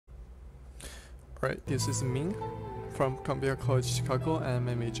Right, this is Ming from Computer College Chicago, and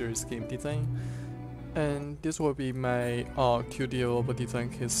my major is game design. And this will be my 2D robot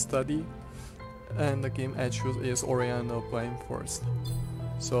design case study. And the game I choose is Oriental Blind Forest.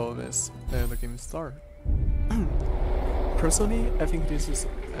 So let's let the game start. Personally, I think this is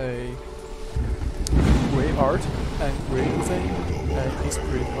a great art and great design, and it's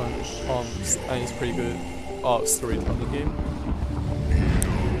pretty fun. And it's pretty good storytelling game.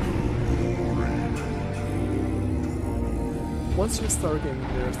 Once you start game,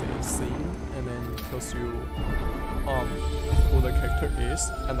 there's a scene, and then it tells you who the character is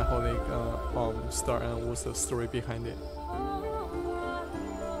and how they start and what's the story behind it.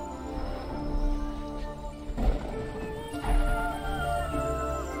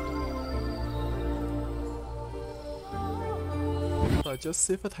 But just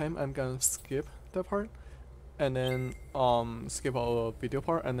save the time, I'm gonna skip that part and then skip all the video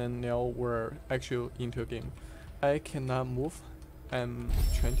part, and then now we're actually into a game. I cannot move. I'm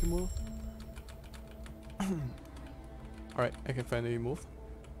trying to move. Alright, I can finally move.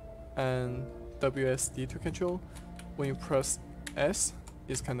 And WSD to control. When you press S,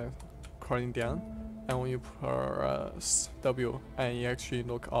 it's kind of crawling down. And when you press W, and you actually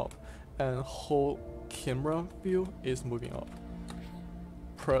look up. And whole camera view is moving up.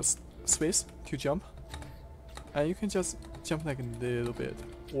 Press space to jump. And you can just jump like a little bit.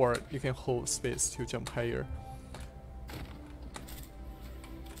 Or you can hold space to jump higher.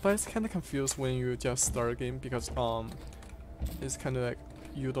 But it's kind of confused when you just start a game because it's kind of like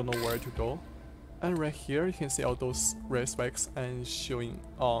you don't know where to go. And right here you can see all those red spikes and showing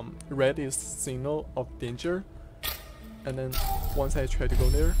red is signal of danger. And then once I try to go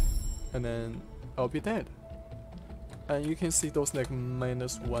there, and then I'll be dead. And you can see those like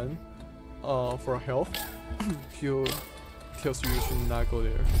 -1 for health. Tells you should not go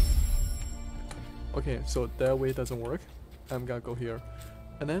there. Okay, so that way doesn't work. I'm gonna go here.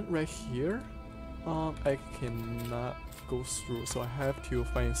 And then right here, I cannot go through, so I have to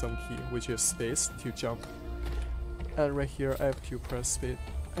find some key, which is space to jump. And right here, I have to press space.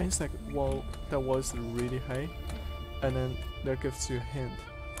 And it's like, wow, that was really high. And then that gives you a hint.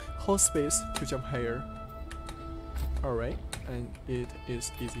 Hold space to jump higher. Alright, and it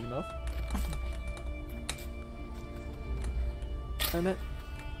is easy enough. And then,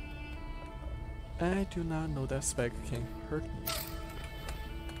 I do not know that spike can hurt me.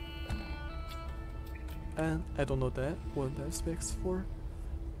 And I don't know what that spike's for,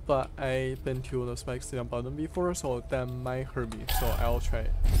 but I've been to the spikes down bottom before, so that might hurt me, so I'll try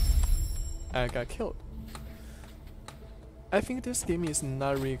it. I got killed. I think this game is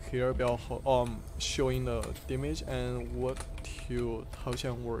not really clear about showing the damage and what to touch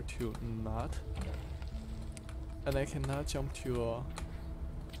and what to not. And I cannot jump to a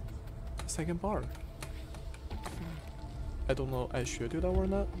second bar. I don't know I should do that or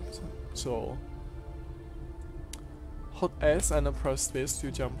not, so hold S and then press space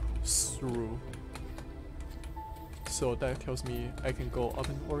to jump through. So that tells me I can go up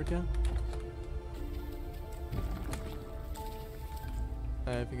and or down.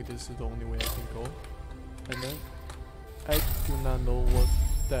 I think this is the only way I can go. And then I do not know what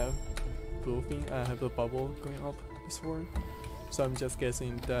that blue thing I have the bubble going up is for. So I'm just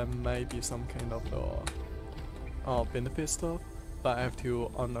guessing that might be some kind of benefit stuff, but I have to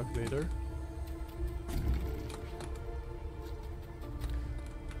unlock later.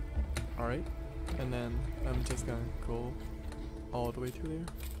 Alright, and then I'm just gonna go all the way to there.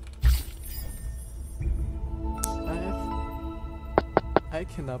 I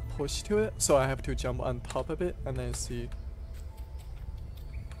cannot push to it, so I have to jump on top of it and then see.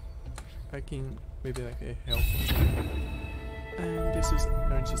 I can maybe like a help. And this is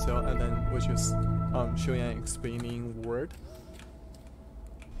energy cell, and then which is showing an explaining word.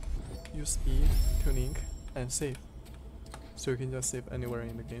 Use E to link and save. So you can just save anywhere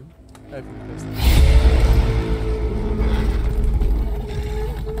in the game. I think that's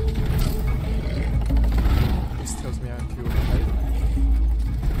this tells me I have to hide.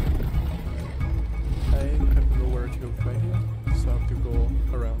 I have nowhere to fight here, so I have to go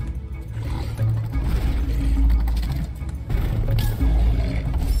around.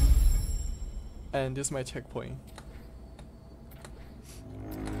 And this is my checkpoint.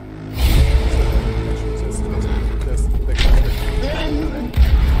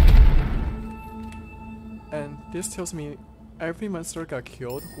 And this tells me every monster got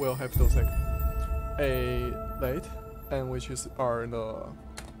killed will have those like a light, and which are the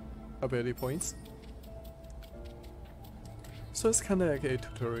ability points. So it's kind of like a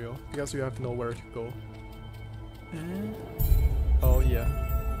tutorial because you have to know where to go. And oh yeah,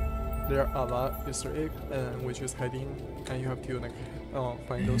 there are a lot of Easter eggs which is hiding, and you have to like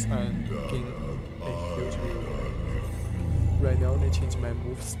find those and gain a huge reward. Right now they changed my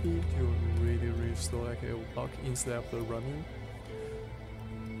move speed to really slow, like a walk instead of the running.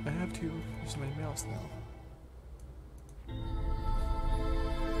 I have to use my mouse now.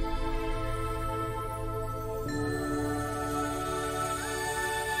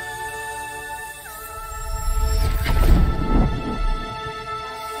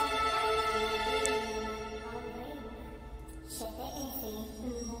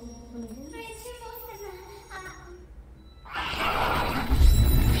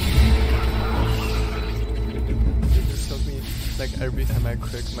 Like every time I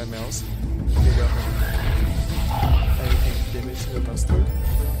click my mouse, it will hurt. And you can damage the monster.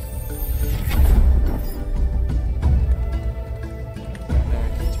 And then I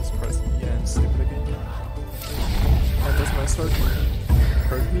can just press E and save it again. And this monster can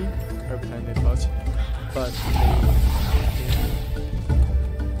hurt me every time they touch, but they can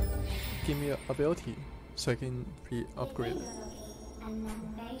give me an ability so I can be upgraded.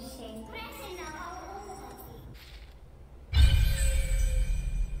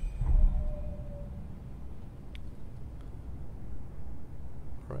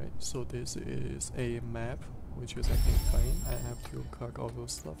 Right, so this is a map which is I can find. I have to collect all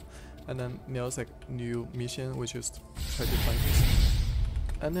those stuff, and then there's like new mission which is try to find this.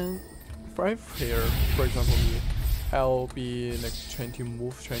 And then for every player, for example me, I'll be like trying to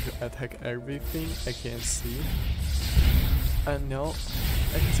move, trying to attack everything I can see. And now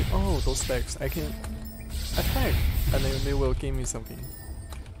I can see, oh, those stacks, I can attack, and then they will give me something.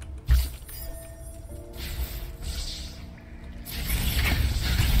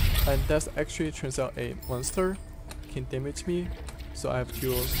 And that actually turns out a monster can damage me, so I have to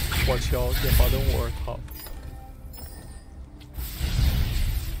watch out the bottom or top.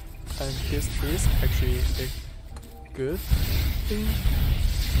 And this is actually a good thing,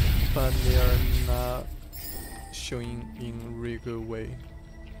 but they are not showing in a really good way.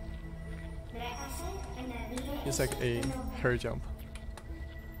 It's like a hair jump.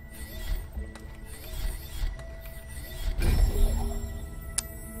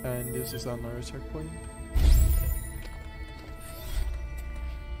 And this is another checkpoint.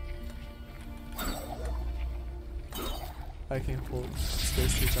 I can hold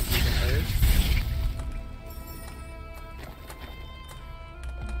space to jump even higher.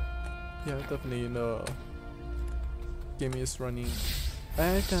 Yeah, definitely the game is running.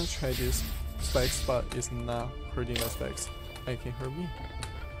 I can try this spikes, but it's not hurting the spikes. It can hurt me.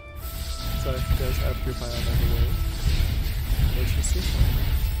 So I guess I have to find another way. Which is this one.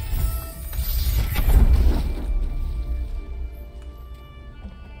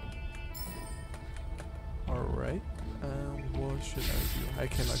 Alright, what should I do? I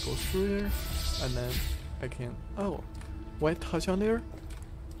cannot go through there, and then I can, oh, when I touch on there,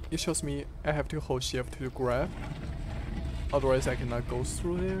 it shows me I have to hold shift to grab, otherwise I cannot go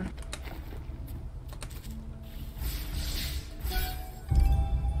through there.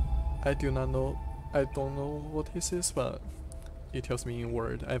 I do not know, I don't know what this is, but it tells me in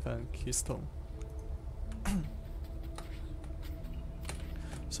word I found keystone.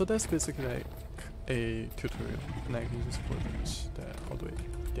 So that's basically like a tutorial, and I can just push that all the way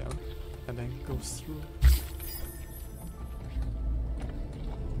down and then go through.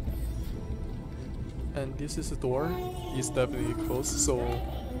 And this is a door, it's definitely closed, so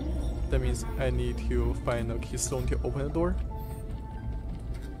that means I need to find a keystone to open the door.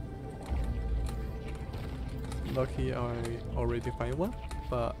 Lucky I already find one,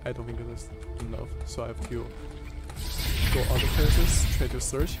 but I don't think that's enough, so I have to go other places, try to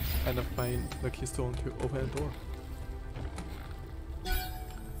search, and find the keystone to open the door.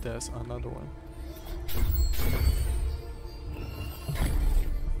 There's another one.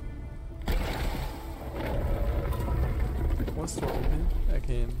 Once door open, I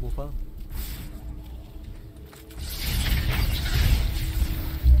can move on.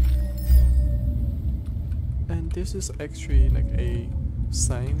 And this is actually like a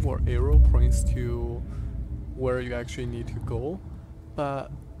sign or arrow points to where you actually need to go,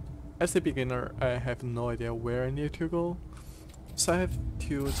 but as a beginner I have no idea where I need to go, so I have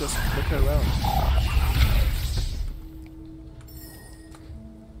to just look around.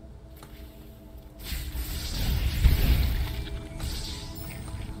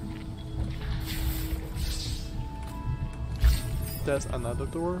 There's another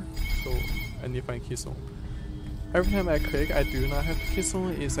door, so I need to find keystone. Every time I click, I do not have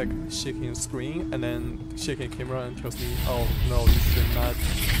keystone. It's like shaking screen and then shaking camera and tells me, oh no, you should not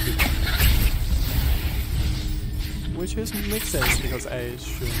do that. which makes sense because I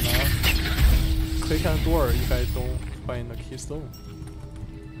should not click on door if I don't find the keystone.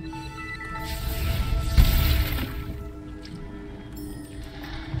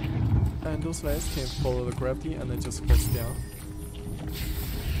 And those lights can follow the gravity and then just falls down.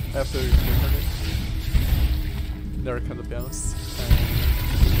 After you click on it, they're kind of bounce.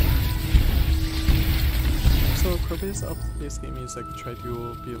 So the purpose of this game is like try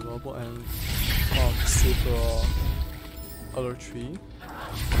to be level and save the other tree.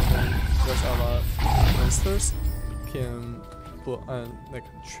 And then there's a lot of monsters can like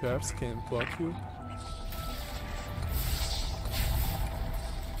traps can block you.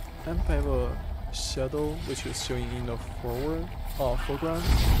 And I have a shadow which is showing in the foreground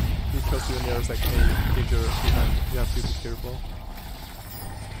because there's like a danger behind. You have to be careful.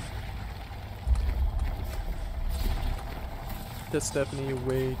 That's definitely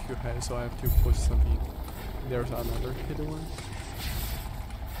way too high, so I have to push something. There's another hidden one.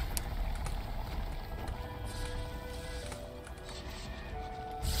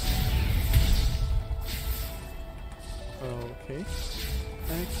 Okay.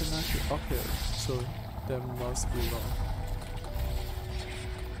 I cannot get up here, so that must be wrong.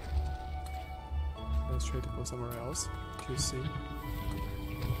 Let's try to go somewhere else to see.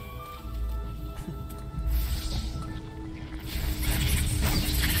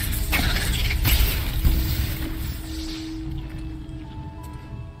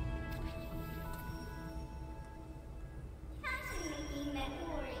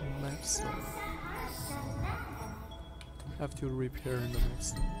 I have to repair the map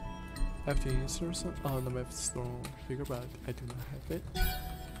stone. I have to insert some the map stone figure, but I do not have it.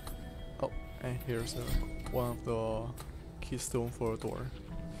 Oh, and here's one of the keystone for a door.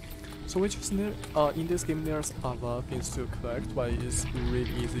 So which is in this game there's a lot of things to collect, but it's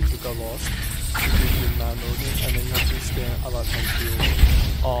really easy to get lost if you do not know it, and then you have to spend a lot of time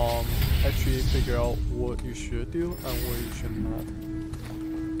to actually figure out what you should do and what you should not.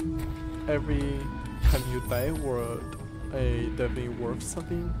 Every time you die would definitely worth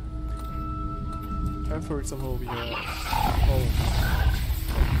something. And for example we have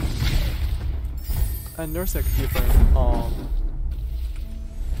and there's like different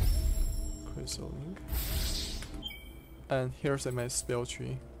crystal link. And here's my spell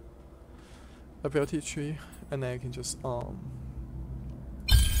tree. Ability tree, and then I can just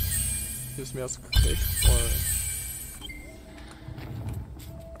use mouse click or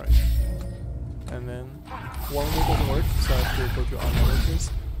right. And then one way doesn't work, so I have to go to another place,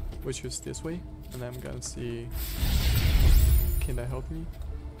 which is this way, and I'm gonna see can that help me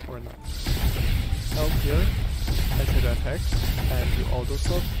or not. Out here, I try to attack and do all those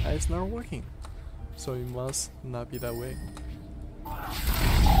stuff, and it's not working. So it must not be that way.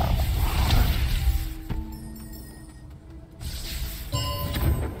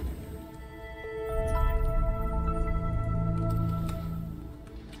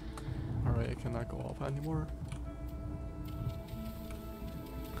 Cannot go off anymore,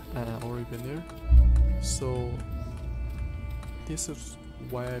 and I've already been there, so this is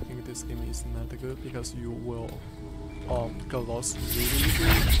why I think this game is not that good, because you will get lost really easily.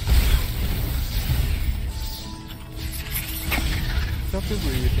 You have to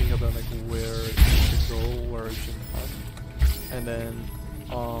really think about like where you should go, where you should not, and then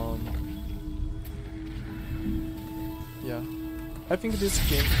yeah. I think this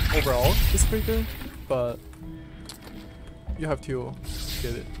game overall is pretty good, but you have to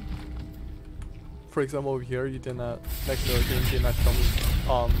get it. For example, over here, you did not, like the game did not tell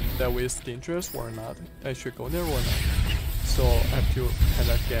me that way is dangerous or not. I should go there or not. So I have to kind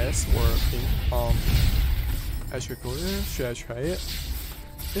of guess or think, I should go there, should I try it?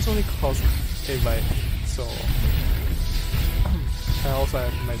 It's only cost a life, so I also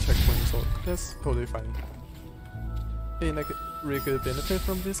have my checkpoint, so that's totally fine. And like really good benefit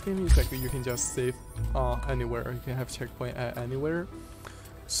from this game is like you can just save anywhere. You can have checkpoint at anywhere,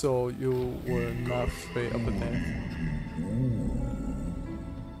 so you will not afraid of the death.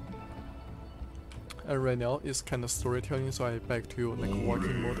 And right now it's kind of storytelling, so I back to like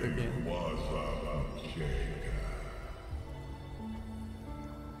walking mode again.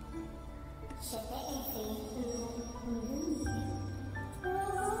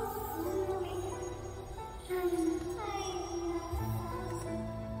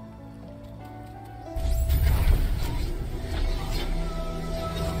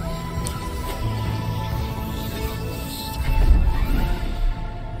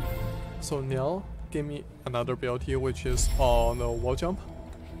 So now, give me another ability, which is on the wall jump.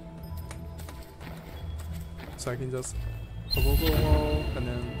 So I can just go over the wall and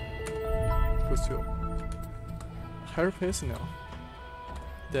then push to higher pace now.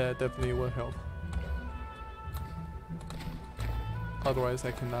 That definitely will help. Otherwise,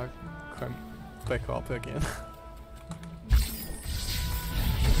 I cannot climb back up again.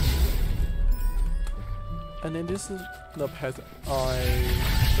 And then this is the path I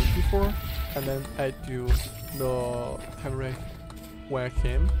did before, and then I do the time rate when I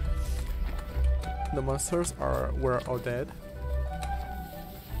came. The monsters were all dead,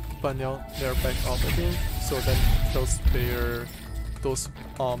 but now they're back up again. So that tells those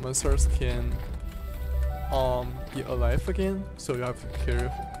monsters can be alive again. So you have to be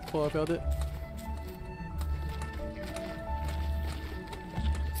careful about it.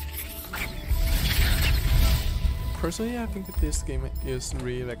 Personally, I think this game is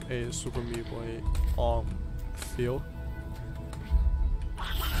really like a Super Meat Boy feel.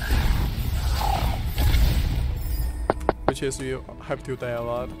 Which is you have to die a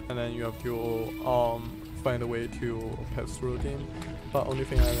lot, and then you have to find a way to pass through the game. But only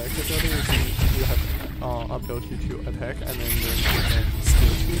thing I like about it is you have ability to attack, and then you can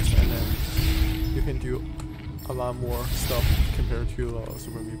skill switch, and then you can do a lot more stuff compared to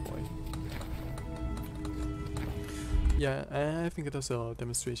Super Meat Boy. Yeah, I think that's a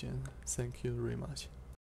demonstration. Thank you very much.